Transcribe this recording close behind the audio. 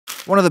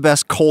One of the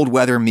best cold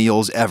weather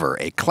meals ever,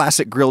 a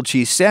classic grilled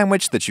cheese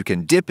sandwich that you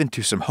can dip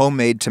into some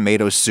homemade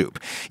tomato soup.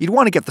 You'd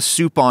want to get the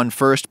soup on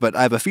first, but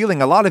I have a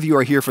feeling a lot of you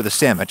are here for the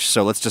sandwich,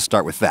 so let's just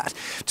start with that.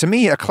 To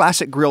me, a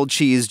classic grilled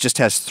cheese just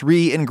has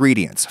 3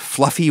 ingredients: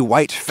 fluffy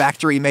white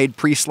factory-made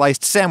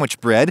pre-sliced sandwich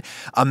bread,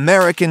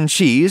 American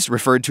cheese,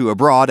 referred to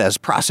abroad as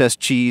processed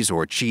cheese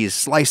or cheese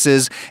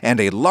slices, and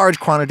a large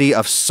quantity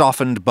of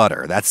softened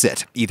butter. That's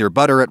it. Either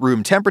butter at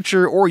room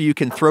temperature, or you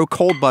can throw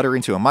cold butter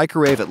into a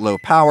microwave at low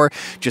power.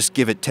 Just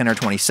give it 10 or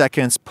 20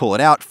 seconds, pull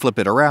it out, flip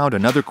it around,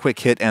 another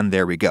quick hit, and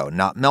there we go.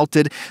 Not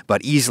melted,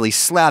 but easily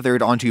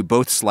slathered onto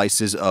both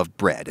slices of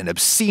bread. An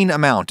obscene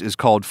amount is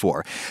called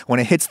for. When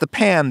it hits the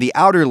pan, the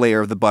outer layer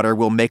of the butter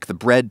will make the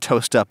bread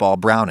toast up all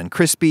brown and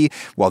crispy,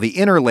 while the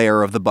inner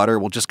layer of the butter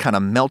will just kind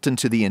of melt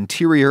into the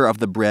interior of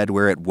the bread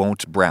where it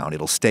won't brown.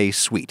 It'll stay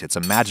sweet. It's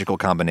a magical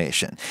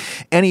combination.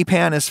 Any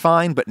pan is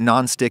fine, but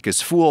nonstick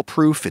is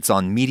foolproof. It's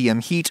on medium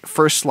heat.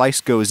 First slice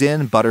goes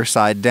in, butter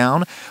side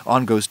down.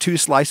 On goes 2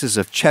 slices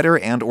of cheddar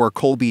and or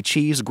Colby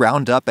cheese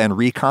ground up and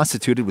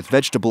reconstituted with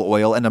vegetable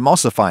oil and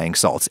emulsifying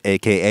salts,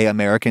 aka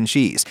American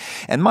cheese.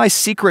 And my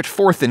secret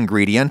 4th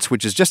ingredient,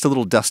 which is just a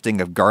little dusting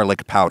of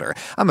garlic powder.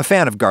 I'm a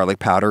fan of garlic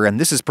powder, and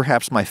this is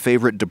perhaps my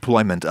favorite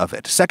deployment of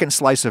it. Second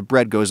slice of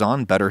bread goes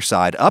on, butter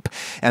side up,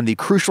 and the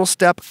crucial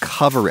step,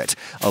 cover it.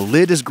 A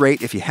lid is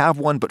great if you have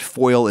one, but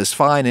foil is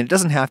fine, and it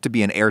doesn't have to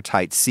be an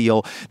airtight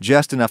seal,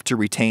 just enough to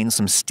retain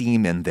some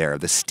steam in there.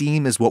 The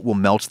steam is what will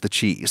melt the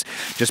cheese.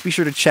 Just be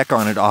sure to check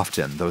on it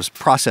often. Those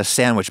processed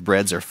sandwich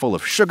breads are full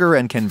of sugar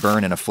and can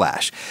burn in a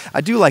flash. I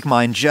do like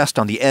mine just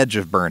on the edge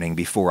of burning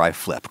before I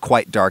flip,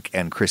 quite dark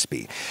and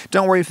crispy.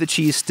 Don't worry if the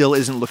cheese still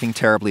isn't looking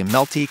terribly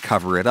melty,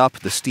 cover it up.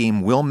 The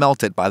steam will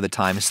melt it by the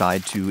time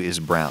side 2 is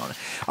brown.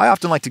 I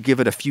often like to give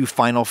it a few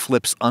final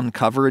flips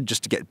uncovered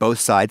just to get both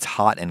sides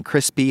hot and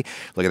crispy.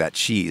 Look at that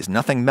cheese.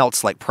 Nothing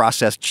melts like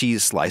processed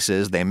cheese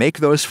slices. They make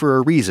those for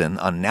a reason,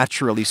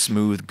 unnaturally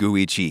smooth,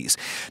 gooey cheese.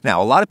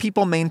 Now, a lot of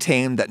people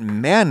maintain that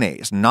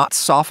mayonnaise, not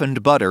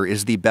softened butter,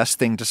 is the best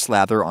thing to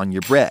slather on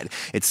your bread.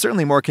 It's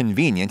certainly more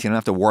convenient. You don't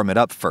have to warm it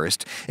up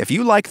first. If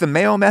you like the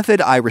mayo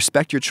method, I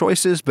respect your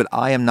choices, but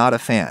I am not a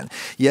fan.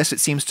 Yes, it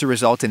seems to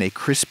result in a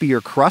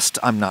crispier crust.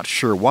 I'm not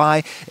sure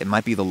why. It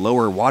might be the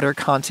lower water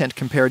content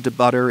compared to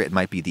butter. It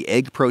might be the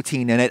egg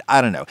protein in it.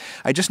 I don't know.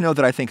 I just know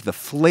that I think the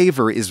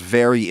flavor is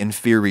very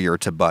inferior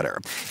to butter.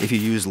 If you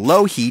use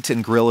low heat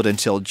and grill it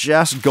until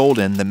just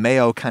golden, the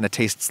mayo kind of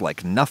tastes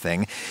like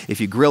nothing. If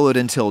you grill it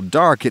until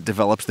dark, it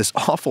develops this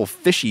awful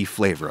fishy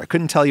flavor. I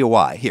couldn't tell you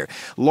why. Here,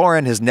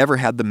 Lauren has never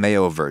had the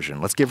mayo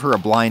version. Let's give her a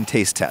blind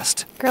taste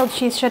test. Grilled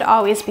cheese should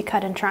always be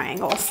cut in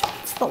triangles.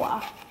 It's the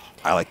law.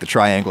 I like the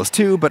triangles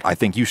too, but I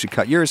think you should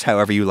cut yours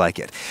however you like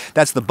it.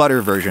 That's the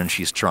butter version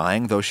she's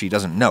trying, though she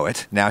doesn't know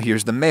it. Now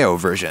here's the mayo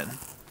version.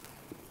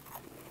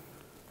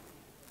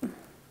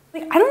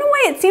 I don't know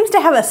why it seems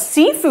to have a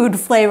seafood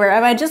flavor.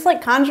 Am I just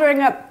like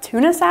conjuring up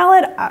tuna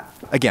salad?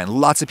 Again,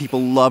 lots of people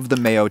love the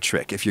mayo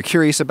trick. If you're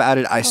curious about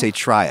it, I say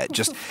try it.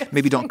 Just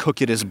maybe don't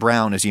cook it as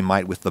brown as you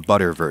might with the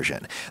butter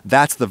version.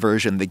 That's the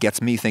version that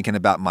gets me thinking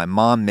about my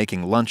mom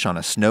making lunch on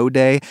a snow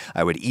day.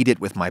 I would eat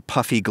it with my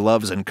puffy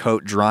gloves and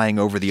coat drying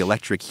over the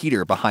electric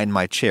heater behind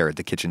my chair at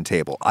the kitchen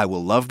table. I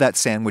will love that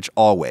sandwich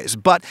always.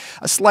 But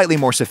a slightly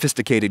more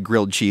sophisticated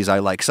grilled cheese I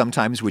like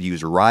sometimes would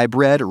use rye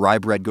bread. Rye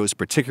bread goes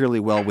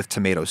particularly well with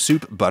tomato soup.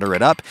 Butter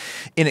it up.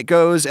 In it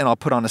goes, and I'll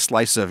put on a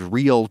slice of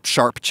real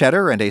sharp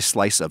cheddar and a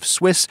slice of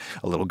Swiss.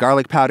 A little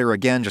garlic powder,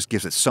 again, just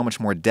gives it so much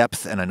more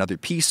depth, and another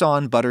piece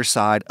on, butter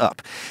side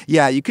up.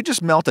 Yeah, you could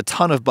just melt a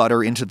ton of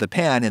butter into the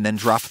pan and then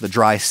drop the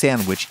dry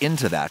sandwich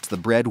into that. The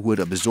bread would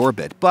absorb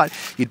it, but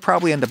you'd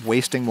probably end up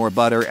wasting more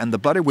butter, and the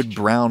butter would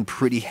brown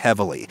pretty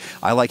heavily.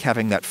 I like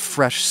having that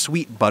fresh,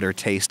 sweet butter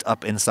taste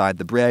up inside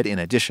the bread in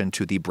addition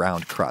to the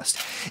browned crust.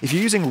 If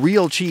you're using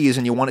real cheese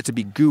and you want it to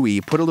be gooey,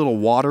 put a little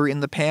water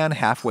in the pan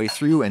halfway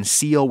through and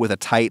seal with a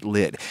tight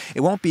lid.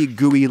 It won't be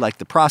gooey like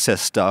the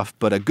processed stuff,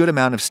 but a good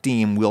amount of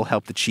steam will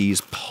help the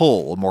cheese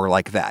pull more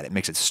like that. It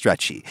makes it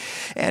stretchy.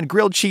 And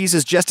grilled cheese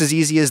is just as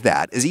easy as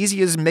that. As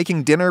easy as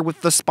making dinner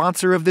with the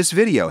sponsor of this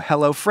video,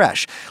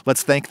 HelloFresh.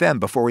 Let's thank them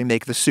before we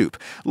make the soup.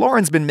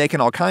 Lauren's been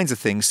making all kinds of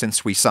things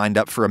since we signed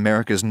up for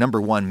America's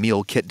 #1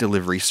 meal kit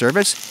delivery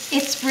service.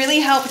 It's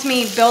really helped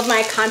me build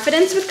my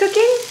confidence with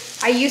cooking.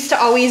 I used to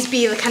always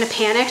be kind of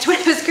panicked when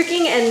I was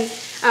cooking, and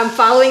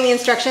following the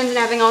instructions and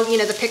having all,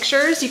 the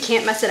pictures, you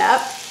can't mess it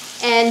up.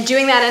 And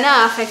doing that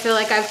enough, I feel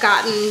like I've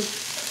gotten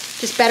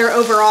just better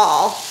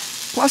overall.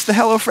 Plus, the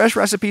HelloFresh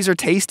recipes are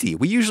tasty.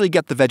 We usually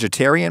get the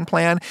vegetarian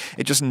plan.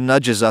 It just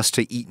nudges us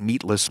to eat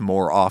meatless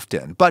more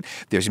often. But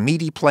there's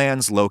meaty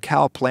plans,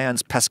 low-cal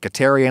plans,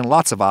 pescatarian,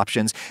 lots of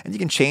options, and you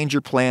can change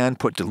your plan,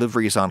 put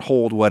deliveries on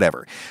hold,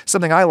 whatever.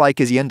 Something I like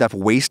is you end up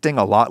wasting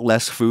a lot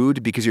less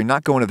food because you're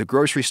not going to the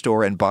grocery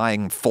store and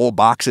buying full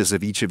boxes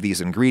of each of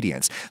these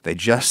ingredients. They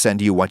just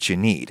send you what you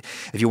need.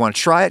 If you want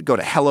to try it, go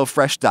to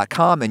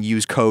HelloFresh.com and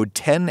use code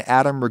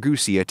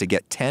 10AdamRagusia to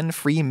get 10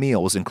 free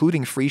meals,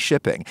 including free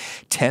shipping.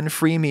 10 free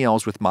free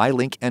meals with my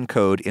link and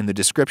code in the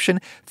description.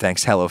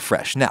 Thanks,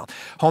 HelloFresh. Now,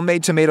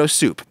 homemade tomato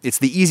soup. It's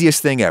the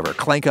easiest thing ever.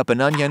 Clank up an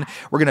onion.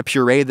 We're going to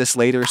puree this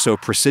later, so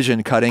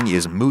precision cutting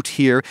is moot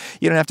here.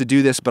 You don't have to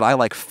do this, but I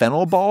like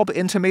fennel bulb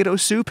in tomato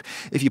soup.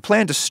 If you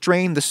plan to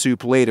strain the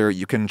soup later,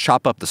 you can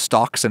chop up the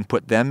stalks and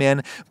put them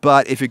in,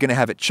 but if you're going to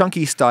have it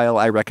chunky style,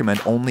 I recommend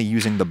only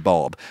using the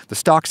bulb. The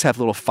stalks have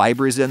little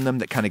fibers in them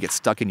that kind of get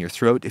stuck in your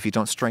throat if you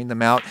don't strain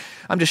them out.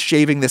 I'm just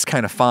shaving this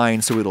kind of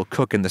fine so it'll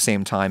cook in the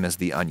same time as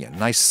the onion.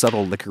 Nice subtle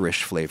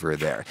licorice flavor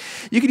there.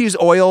 You could use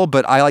oil,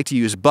 but I like to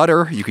use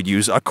butter. You could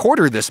use a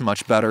quarter this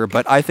much butter,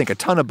 but I think a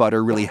ton of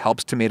butter really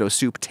helps tomato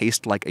soup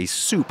taste like a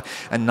soup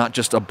and not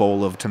just a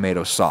bowl of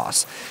tomato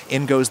sauce.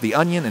 In goes the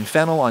onion and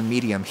fennel on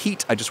medium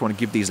heat. I just want to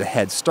give these a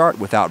head start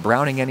without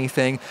browning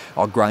anything.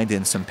 I'll grind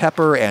in some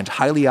pepper and,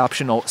 highly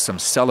optional, some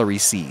celery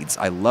seeds.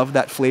 I love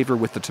that flavor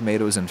with the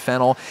tomatoes and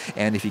fennel,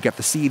 and if you get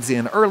the seeds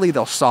in early,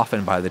 they'll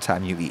soften by the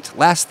time you eat.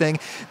 Last thing,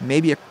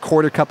 maybe a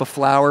quarter cup of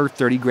flour,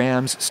 30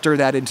 grams. Stir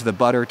that into the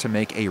butter to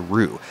make a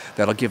roux.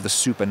 That'll give the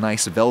soup a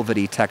nice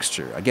velvety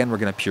texture. Again, we're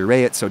going to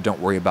puree it, so don't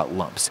worry about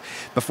lumps.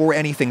 Before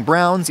anything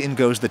browns, in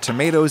goes the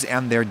tomatoes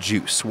and their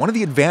juice. One of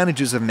the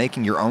advantages of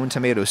making your own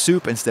tomato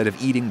soup instead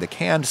of eating the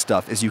canned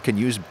stuff is you can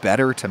use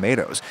better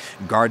tomatoes.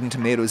 Garden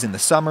tomatoes in the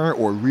summer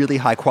or really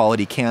high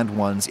quality canned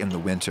ones in the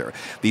winter.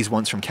 These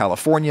ones from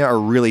California are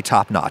really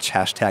top-notch.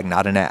 Hashtag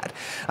not an ad.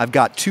 I've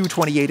got two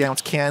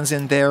 28-ounce cans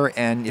in there,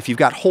 and if you've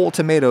got whole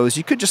tomatoes,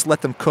 you could just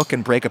let them cook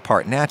and break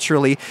apart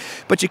naturally,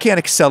 but you can't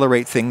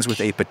accelerate things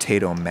with a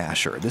potato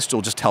masher. This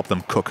will just help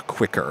them cook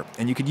quicker.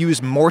 And you could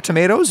use more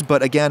tomatoes,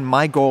 but again,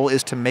 my goal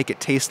is to make it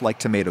taste like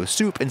tomato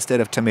soup instead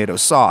of tomato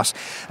sauce,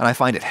 and I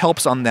find it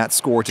helps on that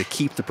score to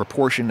keep the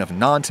proportion of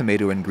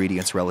non-tomato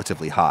ingredients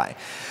relatively high.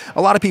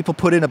 A lot of people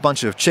put in a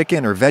bunch of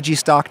chicken or veggie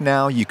stock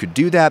now. You could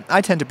do that.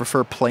 I tend to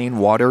prefer plain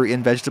water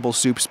in vegetable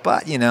soups,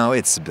 but you know,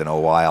 it's been a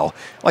while.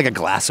 Like a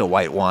glass of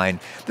white wine.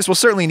 This will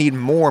certainly need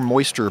more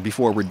moisture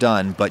before we're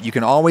done, but you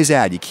can always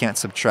add, you can't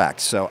subtract.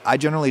 So I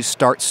generally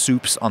start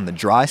soups on the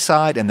dry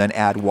side and then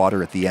add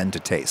water at the end to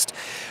taste.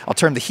 I'll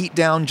turn the heat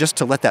down just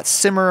to let that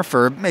simmer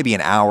for maybe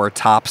an hour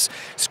tops.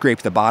 Scrape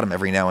the bottom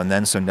every now and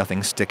then so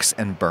nothing sticks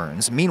and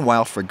burns.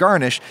 Meanwhile, for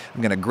garnish,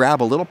 I'm going to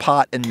grab a little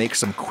pot and make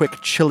some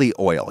quick chili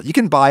oil. You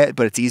can buy it,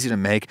 but it's easy to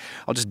make.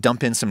 I'll just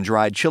dump in some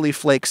dried chili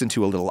flakes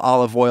into a little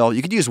olive oil.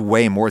 You could use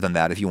way more than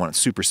that if you want it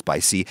super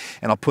spicy.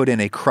 And I'll put in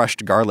a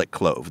crushed garlic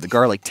clove. The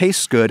garlic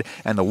tastes good,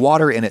 and the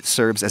water in it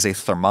serves as a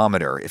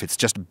thermometer. If it's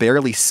just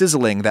barely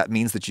sizzling, that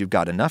means that you've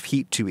got enough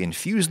heat to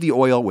infuse the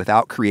oil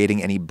without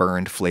creating any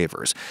burned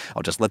flavors.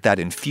 I'll just let that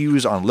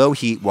infuse on low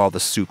heat while the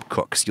soup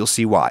cooks. You'll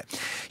see why.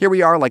 Here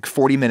we are like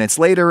 40 minutes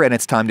later, and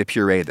it's time to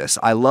puree this.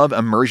 I love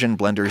immersion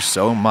blenders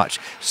so much.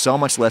 So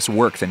much less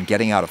work than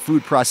getting out a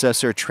food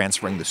processor,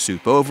 transferring the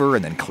soup over,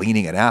 and then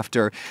cleaning it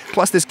after.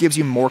 Plus, this gives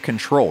you more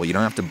control. You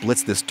don't have to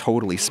blitz this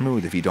totally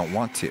smooth if you don't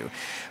want to.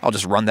 I'll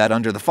just run that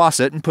under the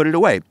faucet and put it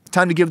away.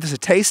 Time to give this a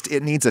taste.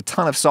 It needs a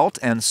ton of salt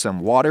and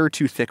some water,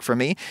 too thick for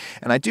me.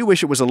 And I do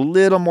wish it was a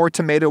little more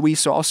tomatoey,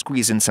 so I'll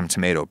squeeze in some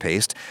tomato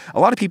paste. A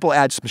lot of people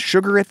add some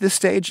sugar at this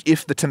stage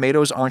if the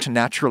tomatoes aren't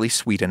naturally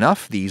sweet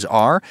enough. These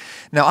are.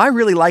 Now, I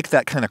really like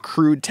that kind of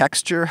crude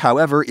texture.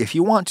 However, if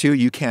you want to,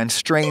 you can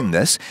strain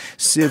this,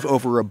 sieve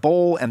over a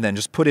bowl, and then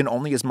just put in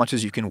only as much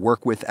as you can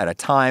work with at a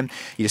time.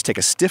 You just take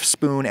a stiff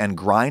spoon and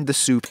grind the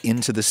soup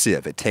into the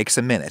sieve. It takes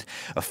a minute.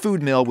 A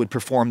food mill would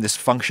perform this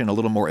function a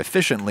little more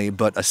efficiently,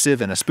 but a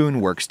sieve and a spoon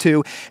works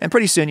too, and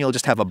pretty soon you'll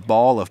just have a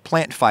ball of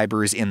plant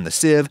fibers in the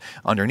sieve.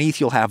 Underneath,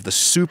 you'll have the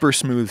super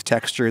smooth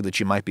texture that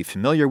you might be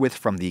familiar with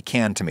from the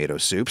canned tomato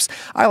soups.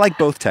 I like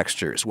both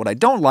textures. What I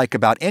don't like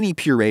about any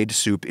pureed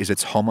soup is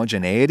its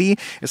homogeneity.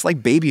 It's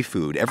like baby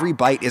food. Every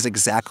bite is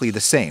exactly the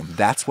same.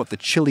 That's what the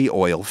chili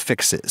oil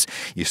fixes.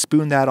 You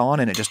spoon that on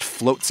and it just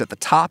floats at the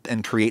top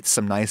and creates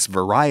some nice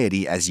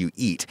variety as you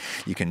eat.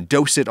 You can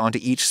dose it onto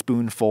each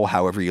spoonful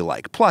however you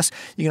like. Plus,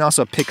 you can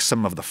also pick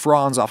some of the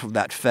fronds off of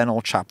that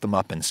fennel, chop them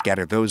up and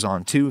scatter those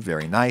on too.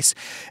 Very nice.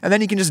 And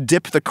then you can just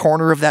dip the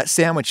corner of that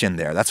sandwich in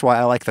there. That's why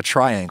I like the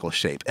triangle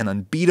shape. An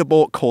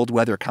unbeatable cold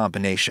weather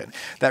combination.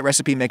 That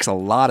recipe makes a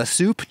lot of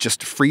soup.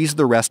 Just freeze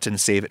the rest and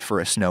save it for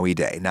a snowy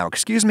day. Now,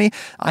 excuse me,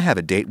 I have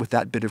a date with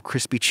that bit of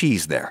crispy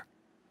cheese there.